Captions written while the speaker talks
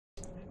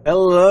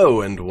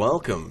Hello and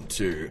welcome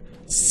to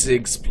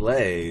SiGGz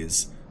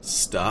Plays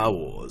Star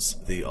Wars: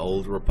 The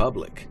Old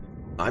Republic.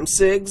 I'm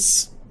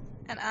SiGGz.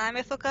 And I'm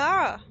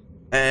Ithilkara.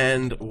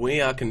 And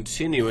we are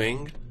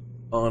continuing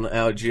on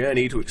our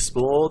journey to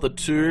explore the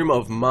tomb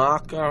of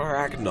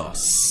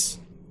Markaragnos.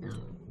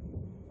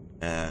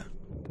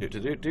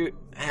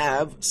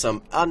 Have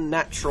some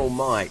unnatural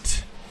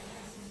might.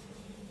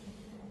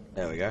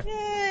 There we go.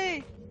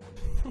 Yay!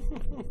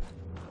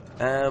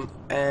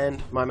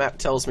 And my map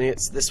tells me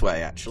it's this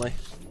way, actually.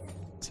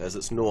 It says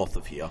it's north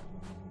of here.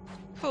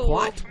 Cool.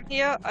 What? From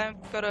here, I've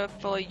got to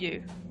follow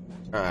you.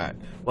 Alright.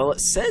 Well,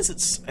 it says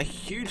it's a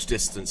huge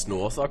distance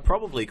north. I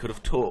probably could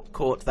have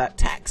caught that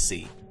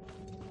taxi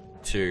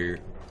to...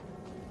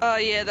 Oh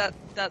yeah,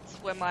 that's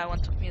where my one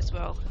took me as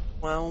well.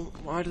 Well,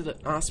 why did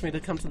it ask me to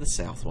come to the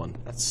south one?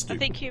 That's stupid. I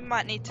think you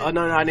might need to... Oh,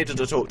 no, I needed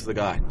to talk to the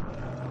guy.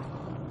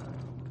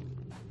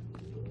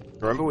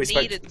 Remember we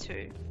spoke... Needed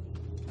to.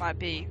 Might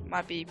be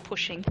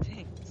pushing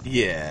things.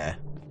 Yeah.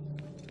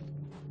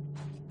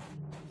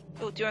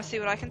 Oh, do you want to see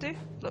what I can do?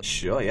 Look.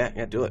 Sure,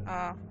 yeah, do it.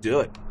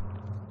 Do it.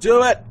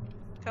 Do it!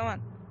 Come on.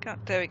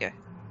 There we go.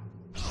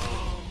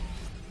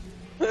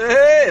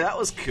 Hey, that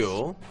was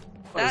cool.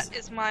 That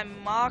is my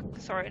mark...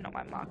 Sorry, not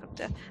my mark of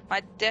death.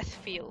 My death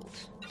field.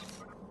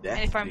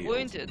 And if I'm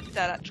wounded,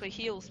 that actually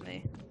heals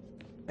me.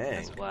 Dang.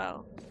 As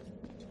well.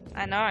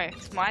 I know.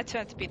 It's my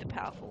turn to be the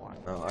powerful one.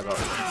 Oh, I got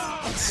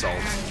assault.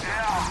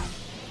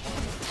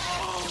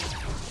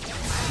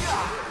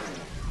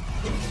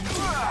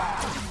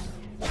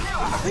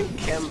 I think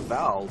Kem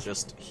Val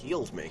just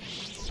healed me.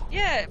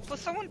 Yeah, for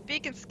someone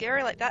big and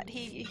scary like that,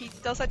 he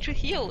does actually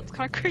heal. It's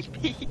kind of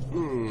creepy.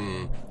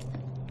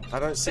 I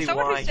don't see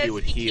why he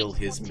would heal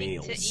his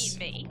meals. To eat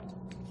me.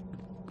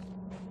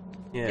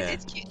 Yeah.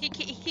 It's cute. He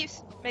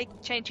keeps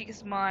changing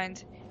his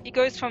mind. He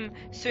goes from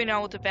 "soon I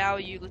will devour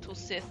you, little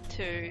Sith"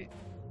 to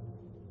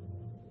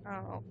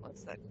oh,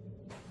 what's that?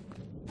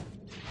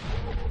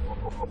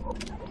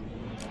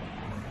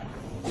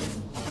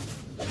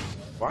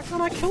 Why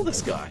can't I kill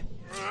this guy?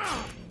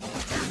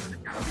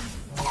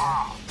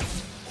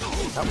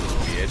 That was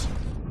weird.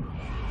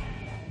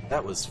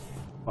 That was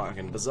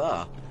fucking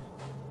bizarre.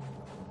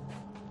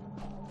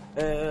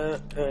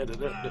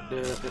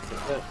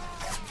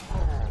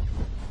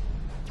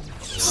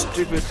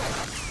 Stupid.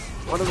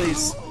 One of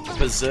these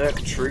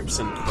berserk troops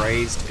and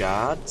crazed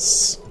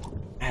guards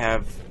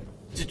have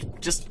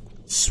just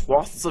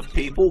swaths of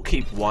people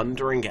keep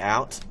wandering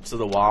out to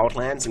the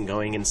wildlands and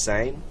going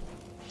insane.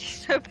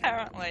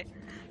 Apparently.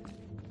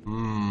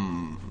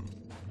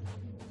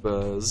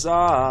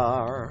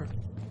 Bizarre.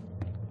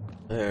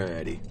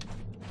 Alrighty.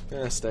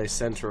 Gonna stay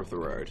center of the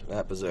road.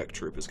 That berserk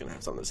troop is gonna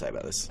have something to say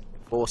about this.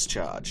 Force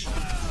charge.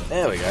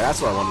 There we go, that's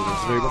what I wanted him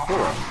to do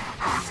before.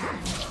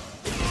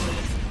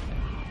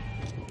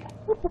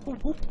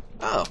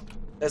 Oh,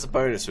 there's a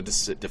bonus for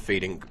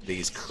defeating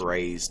these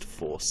crazed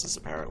forces,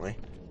 apparently.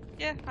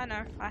 Yeah, I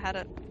know. I had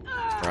it.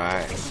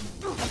 Right.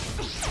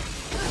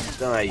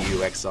 Die,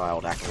 you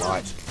exiled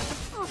acolyte.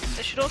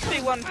 There should also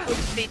be one for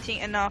defeating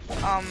enough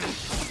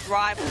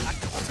rival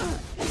acolytes.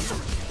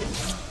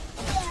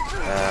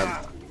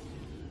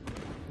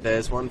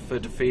 There's one for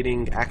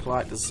defeating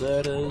acolyte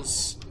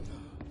deserters,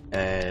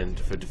 and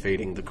for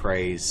defeating the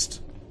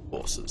crazed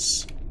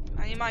forces.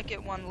 And you might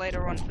get one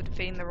later on for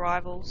defeating the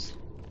rivals.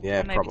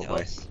 Yeah,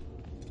 probably. So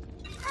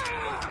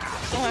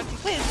I'm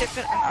completely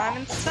different and I'm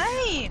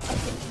insane!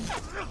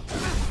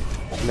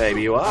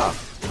 Maybe you are.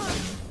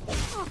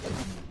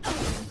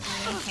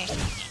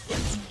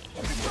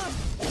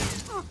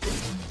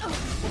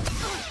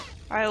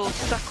 I will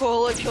suck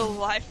all of your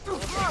life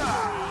force,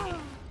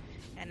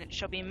 and it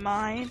shall be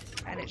mine,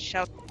 and it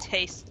shall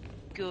taste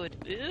good.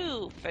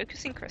 Ooh,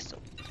 focusing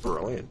crystal.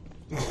 Brilliant.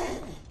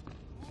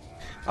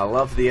 I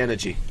love the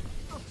energy.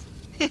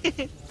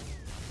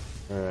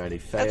 Alrighty,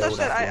 failed. As I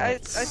said, I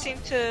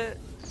seem to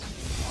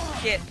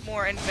get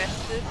more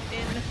invested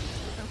in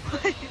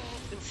the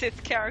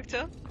Sith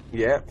character.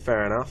 Yeah,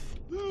 fair enough.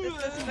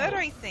 There's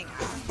murdering things.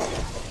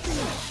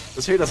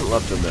 Because who doesn't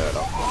love to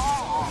murder?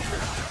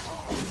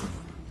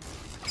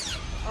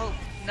 Oh,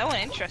 no one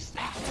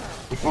interesting.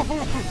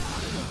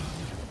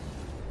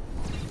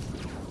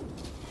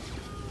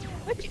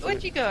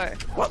 Where'd you go?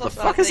 What the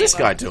fuck is this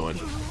guy doing?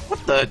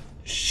 What the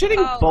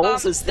shitting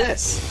balls is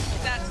this?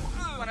 That's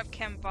one of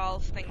Kem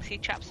Val's things. He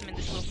traps them in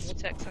this little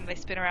vortex and they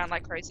spin around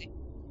like crazy.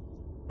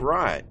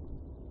 Right.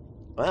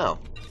 Wow.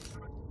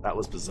 That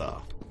was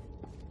bizarre.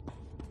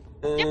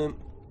 Yep.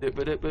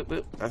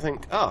 I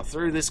think,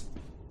 through this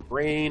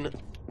green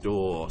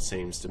door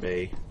seems to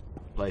be the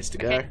place to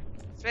go.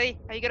 It's ready.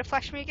 Are you gonna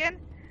flash me again?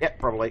 Yep,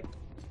 probably.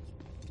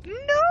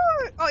 No!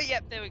 Oh,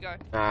 yep, there we go.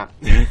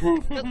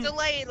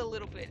 Delay it a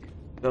little bit.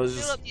 That was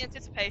Build just... up the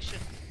anticipation.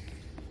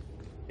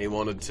 He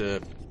wanted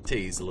to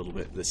tease a little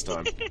bit this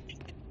time.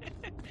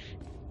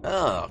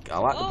 Oh, I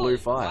like the blue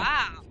fire.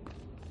 Wow.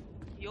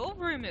 Your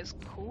room is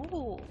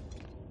cool.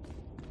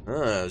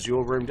 Is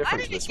your room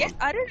different to this one?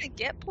 I didn't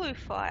get blue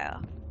fire.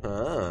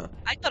 Ah.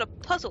 I got a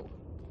puzzle.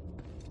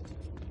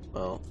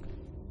 Well.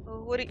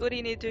 Well, what do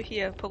you need to do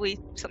here? Probably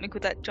something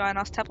with that giant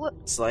ass tablet?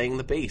 Slaying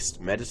the beast.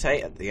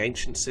 Meditate at the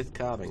ancient Sith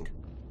carving.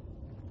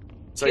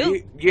 So Cool.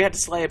 you had to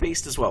slay a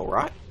beast as well,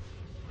 right?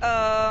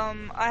 I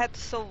had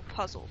to solve a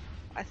puzzle,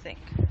 I think.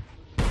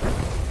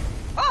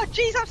 Oh,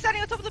 jeez, I'm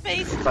standing on top of the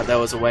beast! But there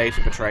was a way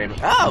to betray him.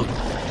 Oh!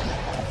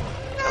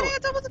 Standing on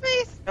top of the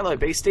beast! Hello,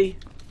 beastie.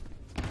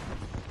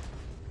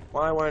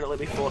 Why won't it let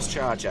me force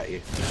charge at you?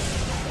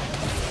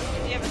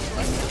 You have a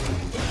select.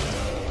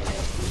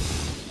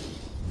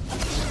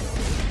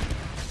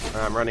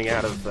 I'm running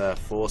out of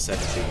force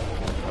energy.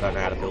 I don't know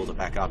how to build it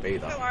back up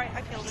either. Don't worry,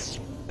 I killed it.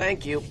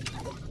 Thank you.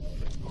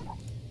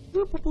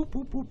 Boop, boop, boop,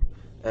 boop, boop.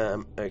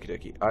 Okie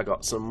dokie. I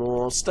got some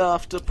more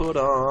stuff to put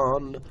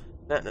on.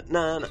 Na, na,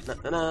 na, na,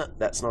 na, na.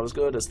 That's not as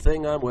good as the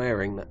thing I'm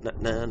wearing. Na, na,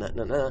 na, na,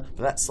 na, na.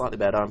 But that's slightly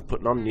better. I'm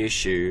putting on new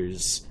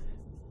shoes.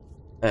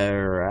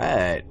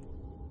 Alright.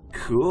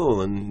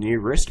 Cool, and new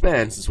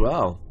wristbands as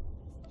well.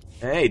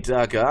 Hey,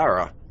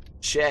 Dagara.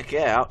 Check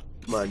out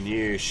my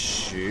new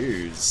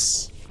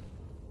shoes.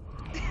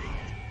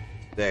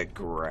 They're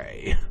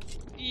grey.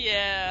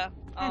 Yeah,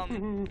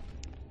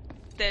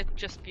 they're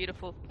just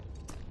beautiful.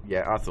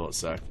 Yeah, I thought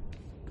so.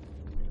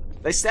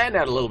 They stand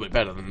out a little bit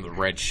better than the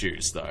red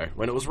shoes, though.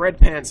 When it was red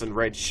pants and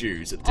red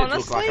shoes, it did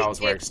look like I was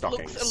wearing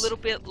stockings. It looks a little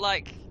bit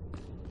like...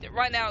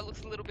 Right now it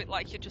looks a little bit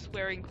like you're just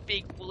wearing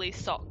big woolly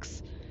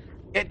socks.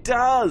 It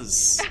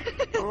does!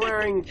 I'm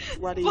wearing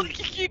bloody...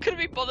 Like, you couldn't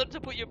be bothered to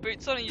put your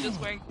boots on and you're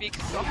just wearing big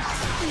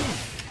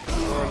socks.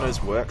 I'm wearing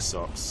those work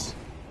socks.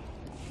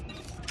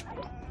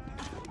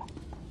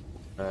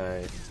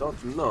 I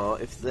don't know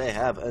if they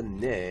have a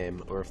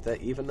name, or if they're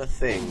even a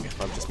thing,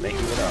 if I'm just making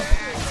it up.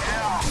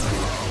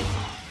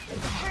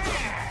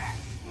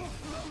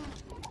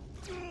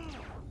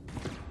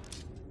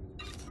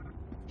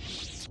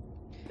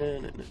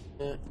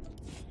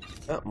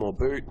 Oh, more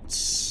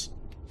boots.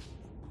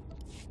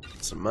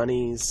 Some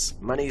monies.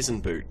 Monies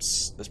and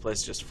boots. This place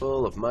is just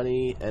full of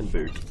money and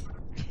boot.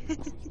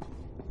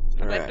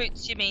 By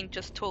boots you mean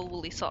just tall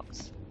woolly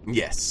socks?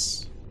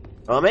 Yes.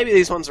 Well, maybe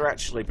these ones are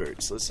actually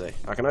boots. Let's see.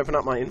 I can open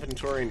up my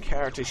inventory and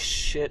character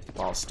shit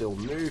while still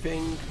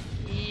moving.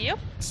 Yep.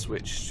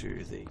 Switch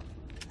to the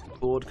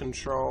board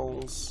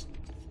controls.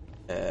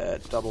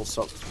 Double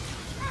socks.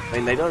 I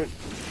mean, they don't...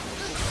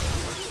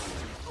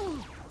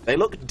 They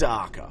look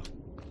darker,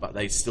 but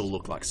they still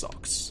look like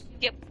socks.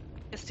 Yep.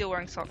 You're still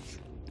wearing socks.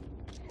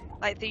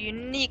 Like the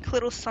unique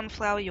little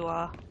sunflower you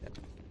are.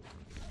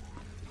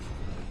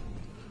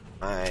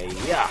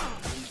 Yeah.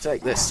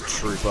 Take this,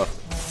 trooper.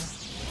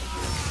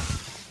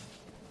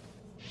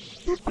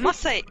 I must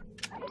say,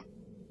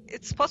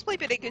 it's possibly a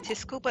bit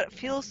egotistical, but it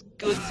feels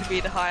good to be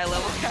the higher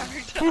level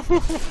character.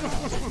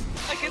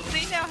 I can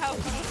see now how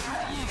cool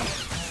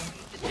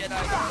the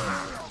Jedi.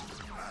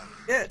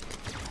 Yeah.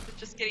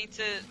 Just getting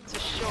to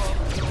show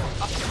off your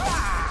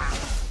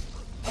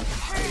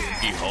upper.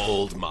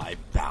 Behold my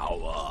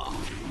power.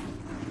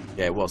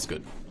 Yeah, it was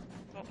good.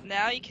 Well,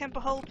 now you can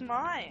behold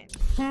mine.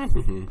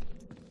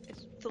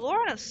 It's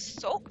Thor and a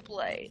Salt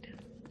Blade.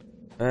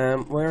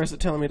 Where is it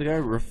telling me to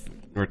go?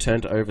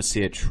 Return to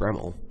Overseer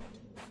Tremel.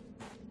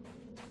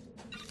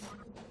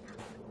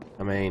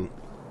 I mean...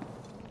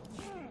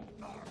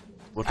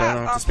 Well, don't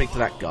I have to speak to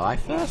that guy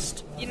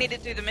first? You need to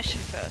do the mission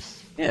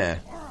first. Yeah.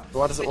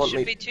 Why does it want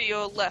me... It should be to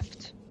your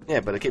left.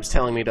 Yeah, but it keeps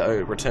telling me to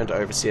return to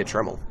Overseer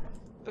Tremel.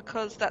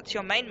 Because that's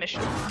your main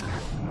mission.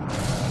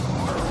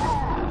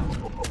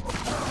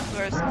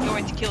 Whereas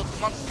going to kill the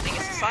monster thing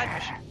is a side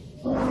mission.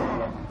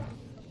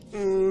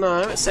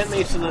 No, it sent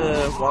me to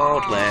the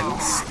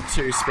Wildlands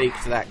to speak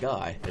to that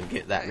guy and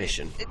get that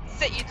mission. It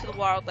set you to the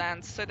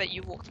Wildlands so that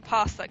you walked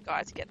past that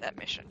guy to get that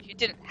mission. You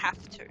didn't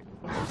have to.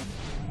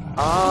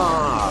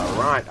 Ah,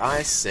 right,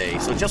 I see.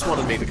 So it just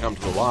wanted me to come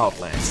to the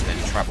Wildlands and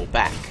then travel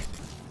back.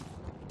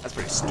 That's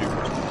pretty stupid.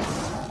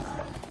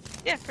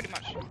 Yeah, pretty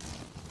much.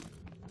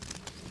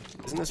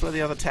 Isn't this where the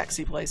other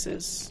taxi place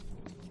is?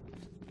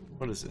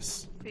 What is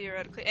this?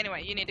 Theoretically.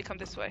 Anyway, you need to come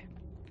this way.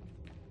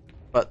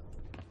 But...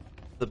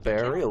 the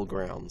burial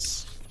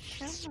grounds.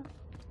 Come on.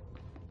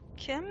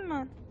 Come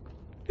on.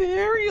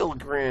 Burial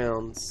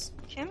grounds!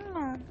 Come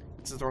on.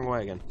 This is the wrong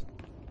way again.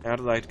 How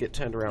did I get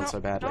turned around so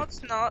badly? No,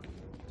 it's not.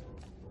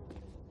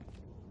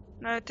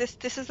 No, this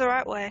is the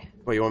right way.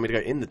 Well, you want me to go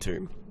in the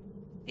tomb?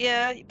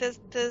 Yeah, there's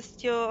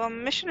your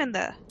mission in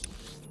there.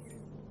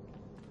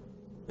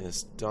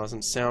 This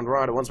doesn't sound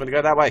right. It wants me to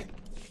go that way.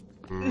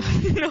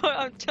 No,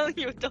 I'm telling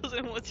you it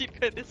doesn't once you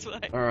go this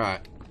way.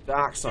 Alright.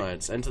 Dark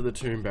science. Enter the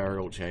tomb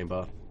burial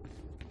chamber.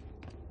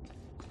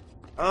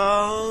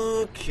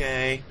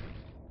 Okay.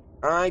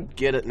 I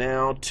get it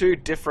now. 2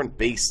 different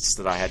beasts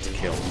that I had to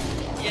kill.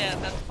 Yeah,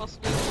 that's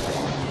possibly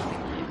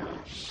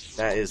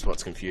That is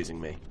what's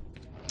confusing me.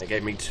 They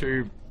gave me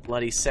 2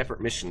 bloody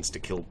separate missions to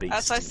kill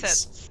beasts. As I said,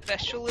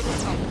 special little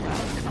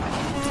sunflower.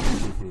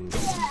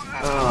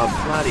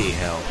 Oh, bloody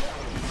hell.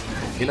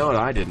 You know what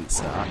I didn't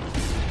start?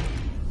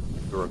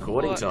 The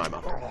recording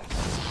timer.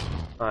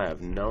 I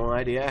have no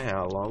idea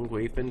how long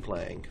we've been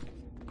playing.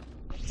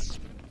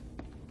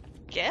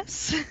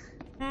 Guess?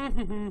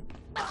 Yeah,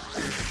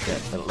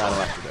 that'll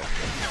have to do.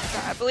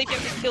 Right, I believe you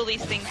have to kill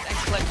these things and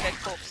collect their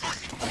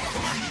corpses.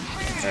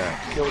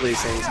 Kill these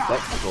things,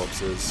 collect the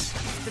corpses.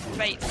 The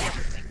bait's the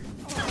other thing.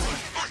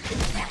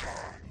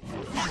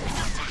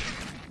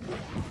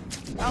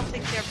 I'll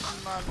take care of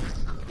the mud.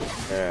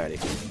 Alrighty.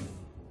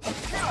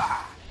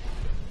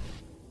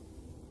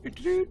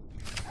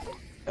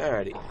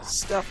 Alrighty,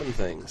 stuff and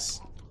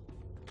things.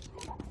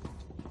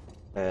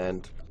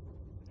 And...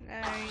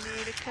 Now you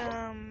need to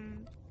come...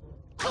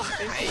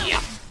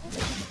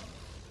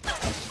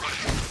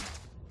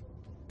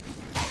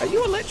 Are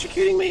you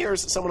electrocuting me, or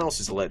is it someone else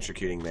who's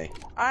electrocuting me?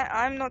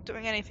 I'm not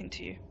doing anything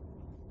to you.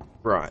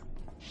 Right.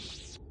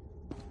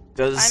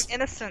 I'm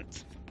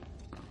innocent.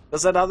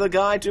 Does that other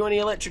guy do any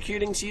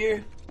electrocuting to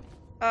you?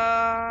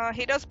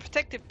 He does a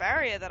protective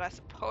barrier that I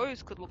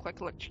suppose could look like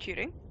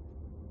electrocuting.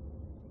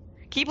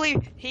 Can you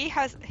believe he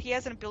has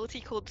an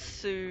ability called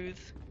Soothe?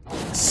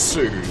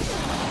 Soothe.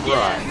 Yeah,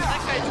 Right.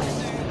 that guy's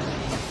Soothe.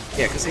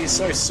 Yeah, because he's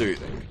so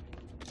soothing.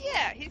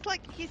 Yeah,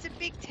 he's a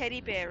big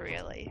teddy bear,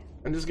 really.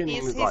 I'm just getting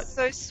He's like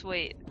so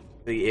sweet.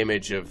 the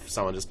image of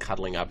someone just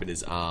cuddling up in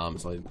his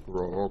arms, like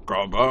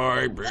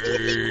rock-a-bye, baby. What do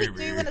you think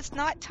we do when it's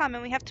nighttime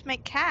and we have to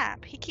make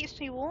cap? He keeps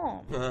me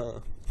warm.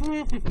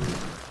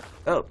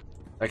 Oh,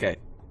 okay.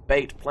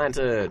 Bait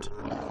planted.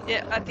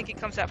 Yeah, I think it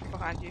comes out from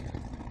behind you.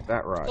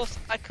 That right. Of course,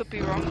 I could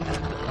be wrong.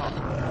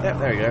 Yep,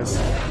 there he goes.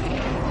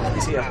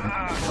 He's here.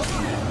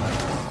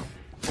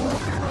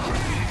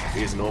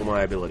 Using all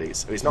my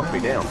abilities. Oh, he's knocked me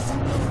down.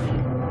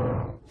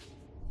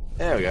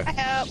 There we go. I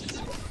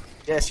helped.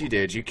 Yes, you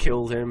did. You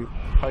killed him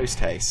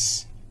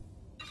post-haste.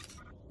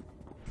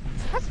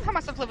 That's how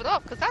much I've leveled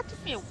up, because that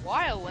took me a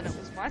while when it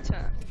was my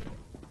turn.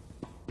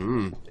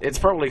 It's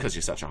probably because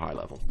you're such a high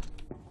level.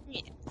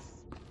 Yes.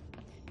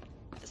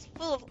 It's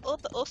full of all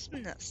the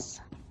awesomeness.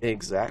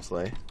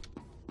 Exactly.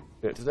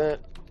 Do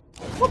that.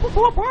 But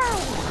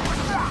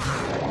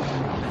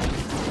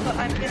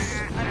I miss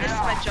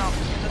my jump.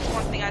 That's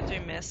one thing I do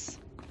miss.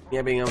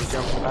 Yeah, being able to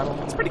jump in battle.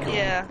 It's pretty cool.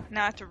 Yeah,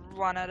 now I have to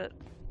run at it.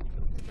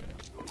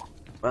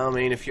 Well, I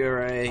mean, if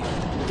you're a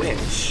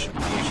witch,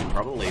 you should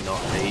probably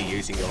not be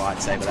using your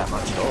lightsaber that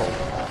much at all.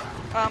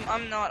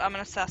 I'm not. I'm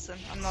an assassin.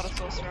 I'm not a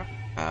sorcerer.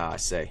 Ah, I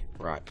see.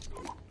 Right.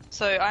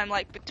 So I'm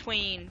like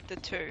between the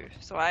two.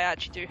 So I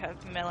actually do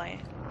have melee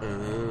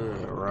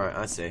Right,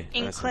 I see.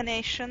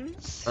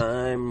 inclinations.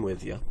 I'm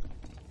with you.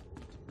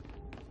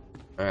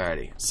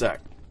 Alrighty, so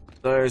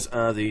those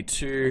are the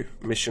 2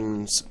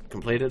 missions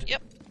completed.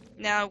 Yep.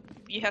 Now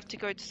you have to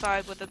go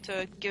decide whether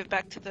to give it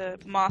back to the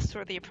master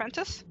or the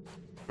apprentice.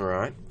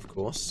 Alright, of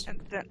course. And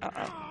then there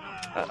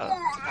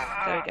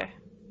we go.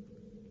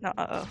 No,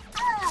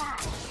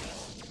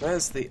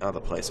 Where's the other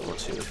place I want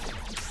to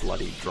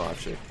bloody drive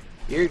to?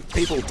 You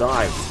people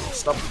dive.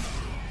 Stop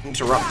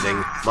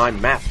interrupting my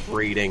map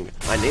reading.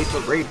 I need to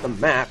read the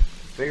map,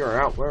 figure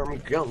out where I'm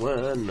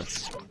going.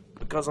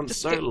 Because I'm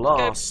so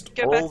lost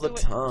go all the back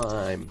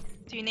time.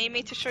 Do you need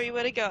me to show you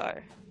where to go?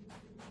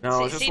 No,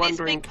 I was just see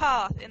wondering... this big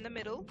path in the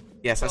middle?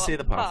 Yes, I see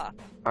the path.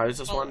 I was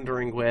just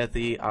wondering where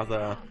the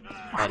other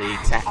bloody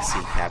taxi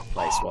cab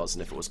place was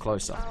and if it was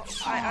closer. Oh,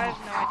 I have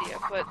no idea,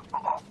 but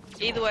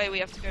either way we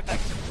have to go back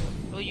to...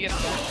 Well, you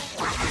have to...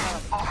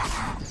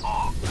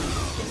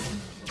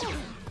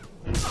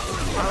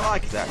 I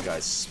like that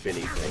guy's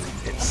spinny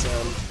thing. It's,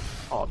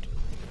 odd.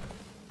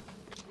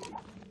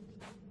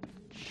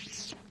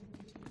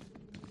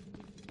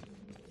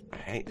 I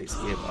hate these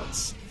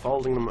earbuds.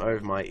 Folding them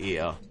over my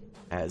ear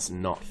has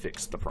not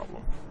fixed the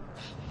problem.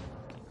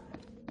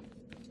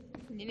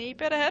 You need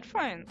better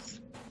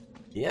headphones.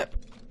 Yep.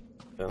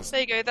 There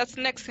you go, that's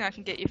the next thing I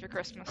can get you for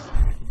Christmas.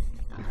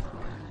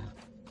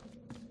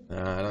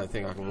 I don't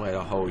think I can wait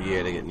a whole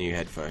year to get new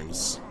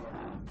headphones.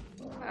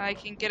 I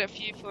can get it for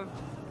you for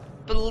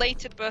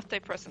belated birthday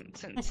present,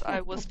 since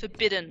I was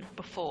forbidden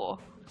before.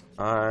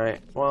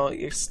 Well,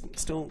 you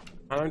still...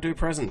 I don't do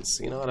presents.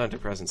 You know I don't do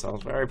presents. I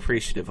was very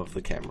appreciative of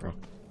the camera.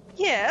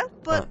 Yeah,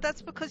 but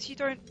that's because you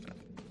don't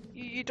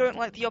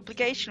like the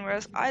obligation,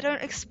 whereas I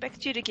don't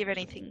expect you to give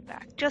anything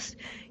back. Just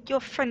your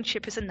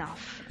friendship is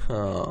enough.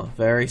 Oh,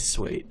 very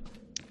sweet.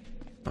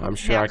 I'm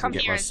sure Now I can get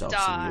come here myself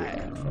and some new die.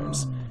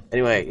 headphones.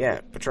 Anyway,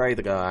 yeah, betray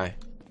the guy.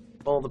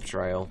 All the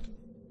betrayal.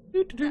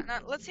 Now,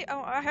 let's see.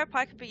 Oh, I hope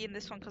I could be in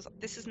this one, because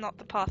this is not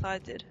the path I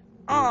did.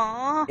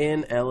 Aww.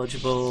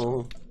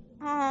 Ineligible.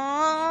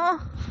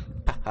 Aww.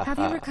 Have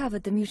you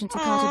recovered the mutant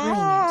occulted ring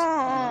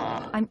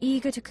yet? I'm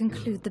eager to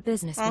conclude the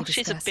business we Oh,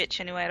 discussed. she's a bitch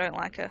anyway, I don't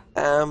like her.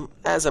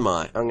 As am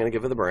I. I'm gonna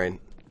give her the brain.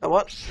 Oh,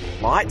 what?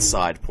 Light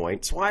side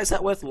points? Why is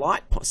that worth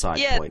light side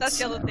Yeah, points? that's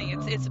the other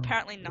thing. It's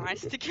apparently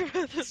nice to give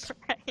her the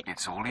brain.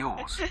 It's all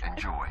yours.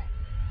 Enjoy.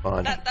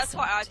 Fine. That's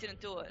why I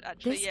didn't do it,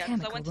 actually. This Yeah, because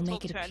I chemical went will to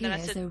make talk it to her and appear then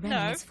I as said, though no,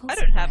 Renan is I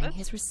don't have falsifying it.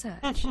 his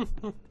research.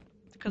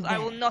 Because I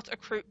will not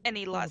accrue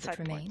any All light that side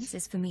remains points.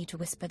 is for me to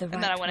whisper the And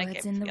then I right went and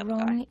words gave in it the to the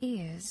other wrong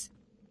ears.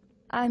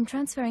 I'm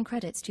transferring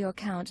credits to your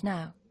account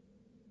now.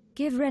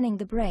 Give Renning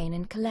the brain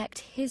and collect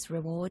his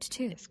reward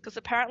too. Yes, because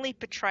apparently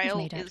betrayal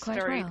made out is quite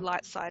very well.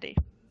 light-sidey.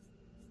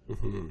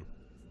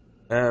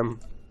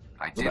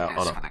 I did About this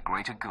honor. for the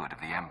greater good of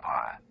the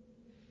Empire.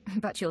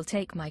 But you'll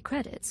take my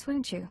credits,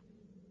 won't you?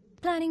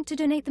 Planning to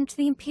donate them to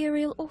the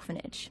Imperial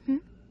Orphanage, hmm?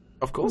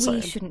 Of course I We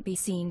am. shouldn't be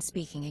seen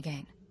speaking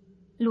again.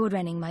 Lord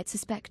Renning might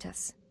suspect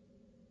us.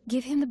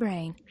 Give him the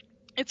brain.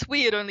 It's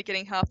weird only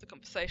getting half the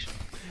conversation.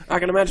 I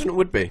can imagine it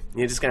would be.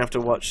 You're just gonna have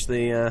to watch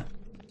the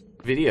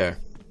video.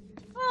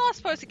 Well, I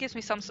suppose it gives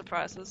me some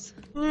surprises.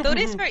 Though it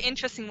is very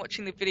interesting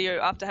watching the video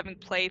after having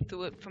played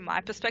through it from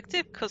my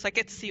perspective, because I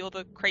get to see all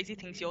the crazy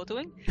things you're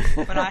doing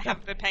when I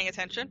haven't been paying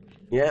attention.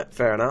 Yeah,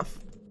 fair enough.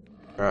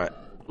 Alright,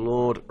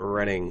 Lord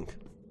Renning.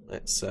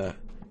 Let's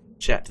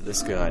chat to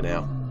this guy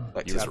now.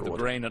 That's You his have the reward.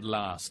 brain at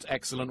last.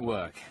 Excellent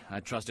work. I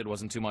trust it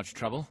wasn't too much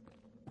trouble.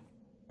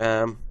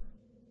 Yeah.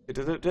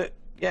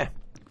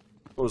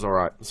 It was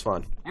alright, it's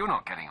fine. You're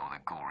not getting all the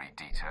gory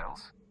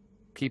details.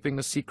 Keeping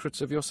the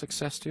secrets of your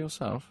success to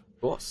yourself?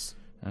 Of course.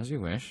 As you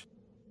wish.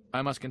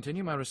 I must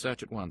continue my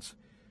research at once.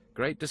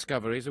 Great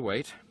discoveries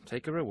await.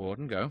 Take a reward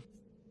and go.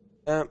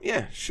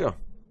 Yeah, sure.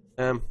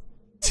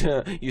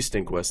 You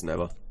stink worse than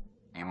ever.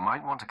 You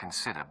might want to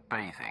consider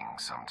bathing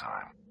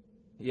sometime.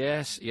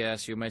 Yes,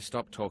 yes, you may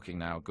stop talking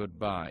now.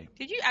 Goodbye.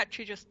 Did you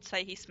actually just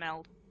say he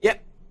smelled?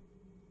 Yep.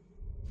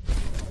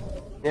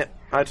 Yep,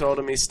 I told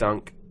him he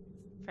stunk.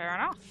 Fair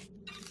enough,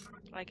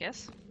 I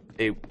guess.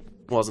 He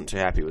wasn't too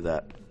happy with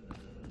that.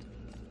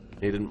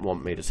 He didn't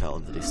want me to tell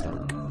him that he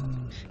stunk.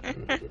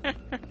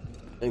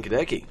 Okie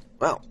dokie.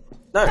 Well,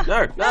 no!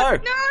 No, no!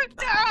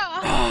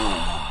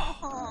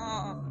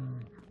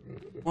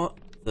 What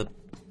the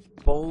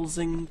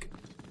ballsing?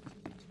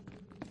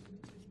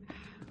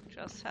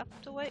 Just have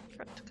to wait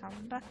for it to come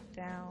back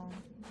down.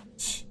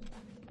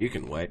 You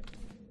can wait.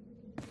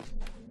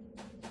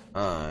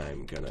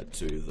 I'm gonna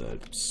do the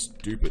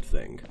stupid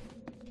thing.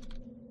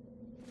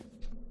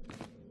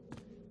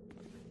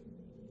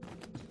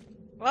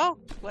 Well,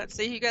 let's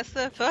see who gets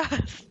there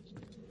first.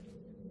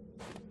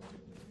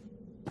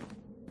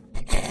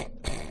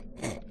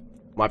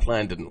 My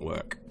plan didn't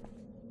work.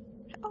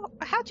 Oh,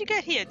 how'd you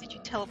get here? Did you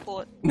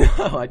teleport? No,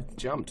 I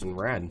jumped and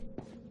ran.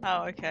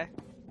 Oh, okay.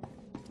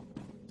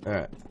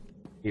 Alright.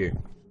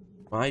 You.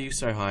 Why are you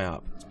so high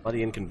up? It's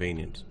bloody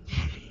inconvenient.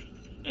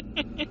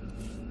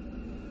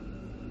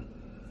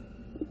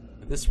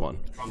 This one.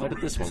 Where did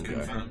this one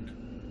go?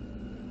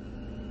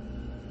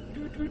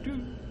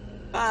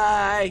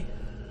 Bye!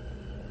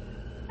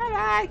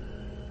 Bye-bye!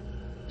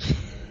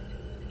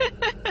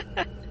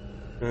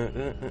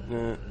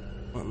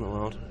 What in the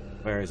world?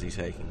 Where is he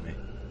taking me?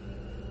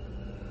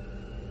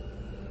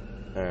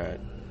 Alright.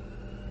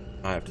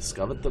 I have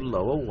discovered the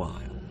lower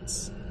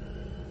wilds.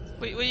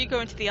 Wait, were you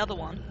going to the other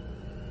one?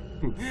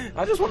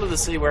 I just wanted to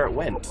see where it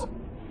went.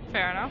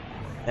 Fair enough.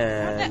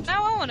 And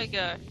Now I want to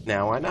go.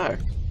 now I know.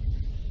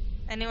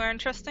 Anywhere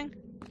interesting?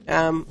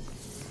 Yeah,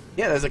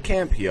 there's a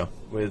camp here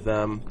with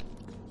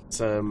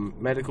some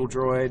medical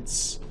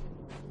droids,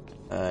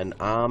 an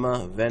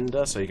armor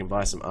vendor, so you can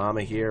buy some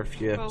armor here if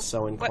you're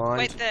so inclined.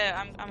 Wait there,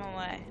 I'm on my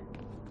way.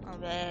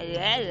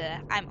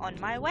 I'm on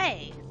my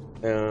way.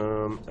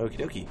 Okie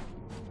dokie.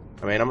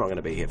 I mean, I'm not going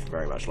to be here for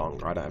very much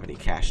longer. I don't have any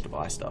cash to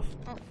buy stuff.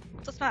 Oh,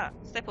 doesn't matter.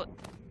 Stay put.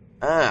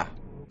 Ah,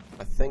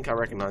 I think I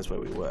recognize where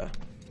we were.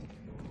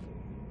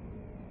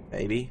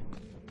 Maybe.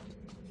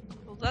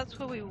 Well, that's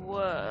where we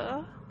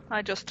were.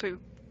 I just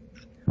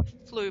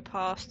flew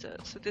past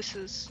it, so this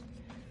is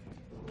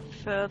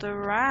further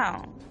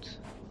around.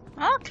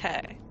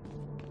 Okay.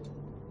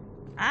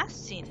 I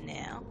see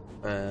now.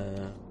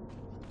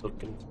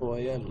 Looking for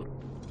you,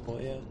 looking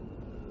for you.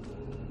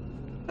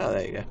 Oh,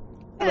 there you go.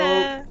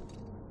 Hello.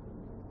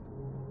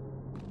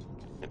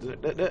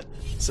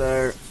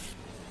 So,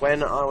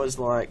 when I was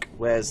like,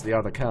 where's the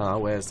other car,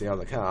 where's the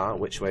other car,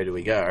 which way do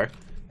we go?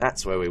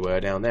 That's where we were,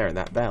 down there in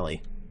that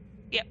valley.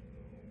 Yep.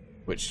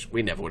 Which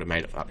we never would have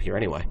made it up here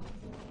anyway.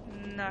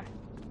 No.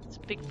 It's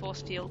a big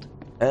force field.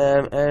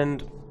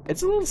 And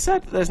it's a little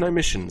sad that there's no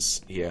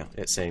missions here,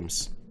 it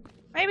seems.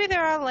 Maybe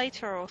there are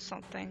later or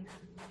something.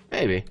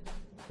 Maybe.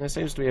 There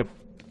seems to be a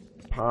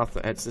path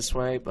that heads this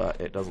way,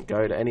 but it doesn't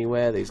go to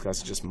anywhere. These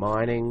guys are just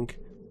mining.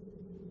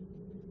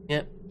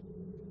 Yep.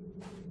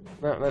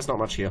 No, there's not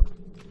much here.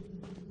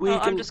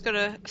 I'm just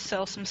gonna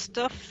sell some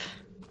stuff.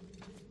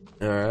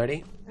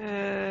 Alrighty.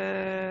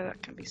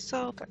 That can be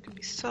sold, that can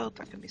be sold,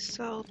 that can be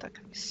sold, that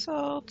can be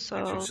sold,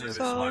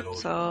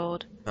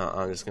 sold.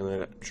 I'm just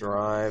gonna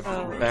drive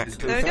Oh, back to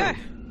the there we go.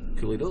 thing.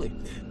 Cooly dolly.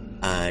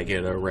 I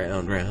get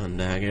around,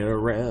 I get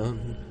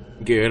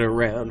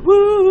around,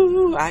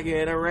 woo! I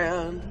get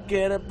around,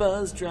 get a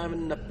buzz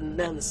driving up and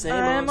down the same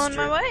I'm old on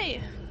street. my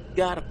way.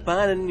 Gotta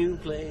find a new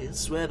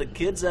place where the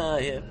kids are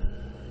hip.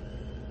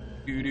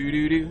 Do do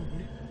do do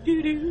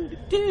do do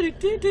do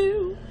do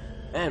do.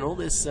 And all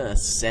this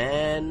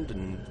sand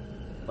and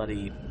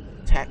bloody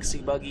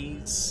taxi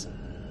buggies.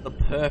 The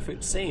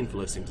perfect scene for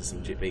listening to some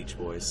Beach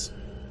Boys.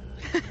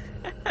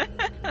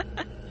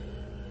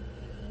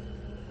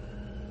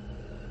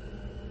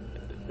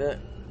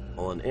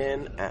 On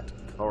in at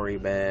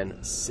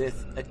Korriban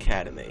Sith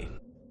Academy.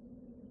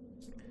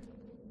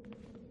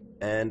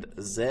 And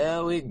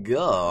there we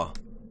go.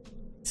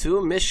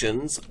 2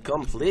 missions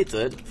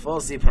completed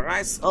for the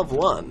price of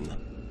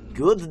 1.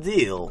 Good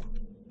deal.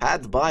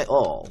 Had by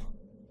all.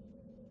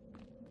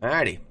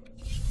 Alrighty.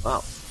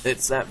 Well,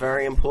 it's that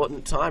very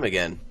important time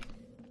again.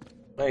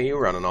 Where are you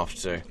running off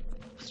to? I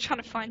was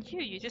trying to find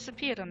you. You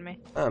disappeared on me.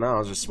 Oh no, I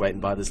was just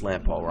waiting by this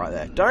lamp pole right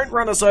there. Don't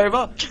run us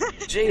over!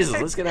 Jesus,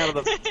 let's get out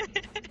of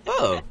the...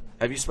 Oh,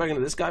 have you spoken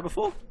to this guy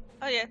before?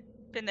 Oh yeah,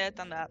 been there,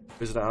 done that.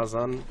 Visitor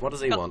Arzan, what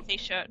does he Got want? the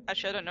t-shirt.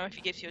 Actually, I don't know if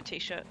he gives you a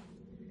t-shirt.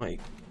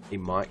 Wait, he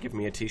might give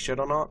me a t-shirt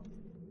or not?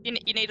 You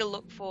need to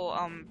look for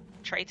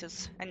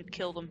traitors and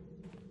kill them.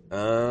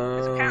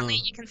 Because apparently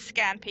you can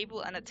scan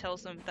people and it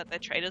tells them that they're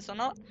traitors or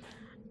not.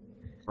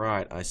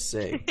 Right, I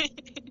see.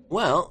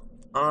 Well,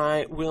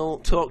 I will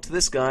talk to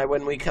this guy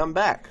when we come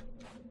back.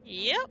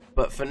 Yep.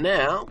 But for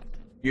now,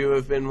 you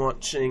have been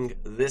watching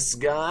this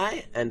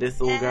guy and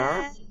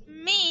Ithilgar.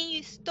 Me,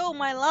 you stole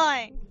my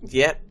line.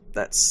 Yep,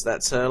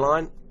 that's her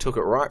line. Took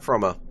it right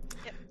from her.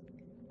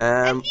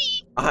 Yep.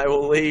 I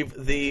will leave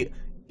the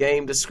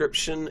game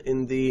description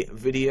in the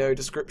video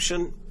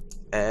description,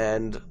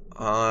 and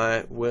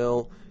I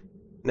will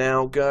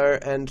now go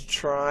and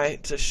try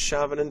to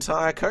shove an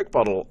entire Coke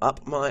bottle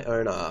up my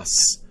own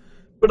ass.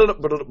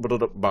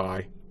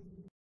 Bye.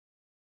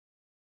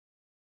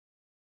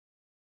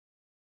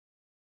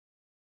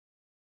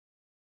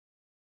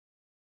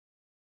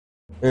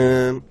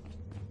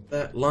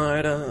 That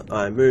lighter,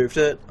 I moved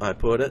it, I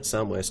put it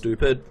somewhere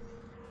stupid.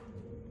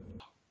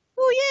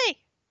 Oh yay!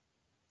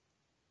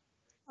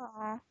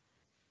 Aw.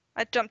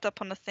 I jumped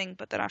up on the thing,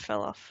 but then I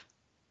fell off.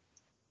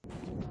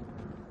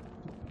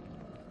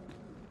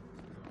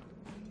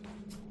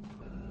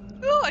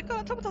 Oh, I got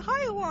on top of the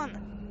higher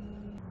one!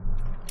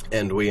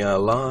 And we are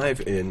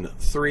live in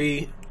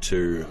 3,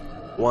 2,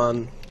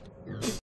 1.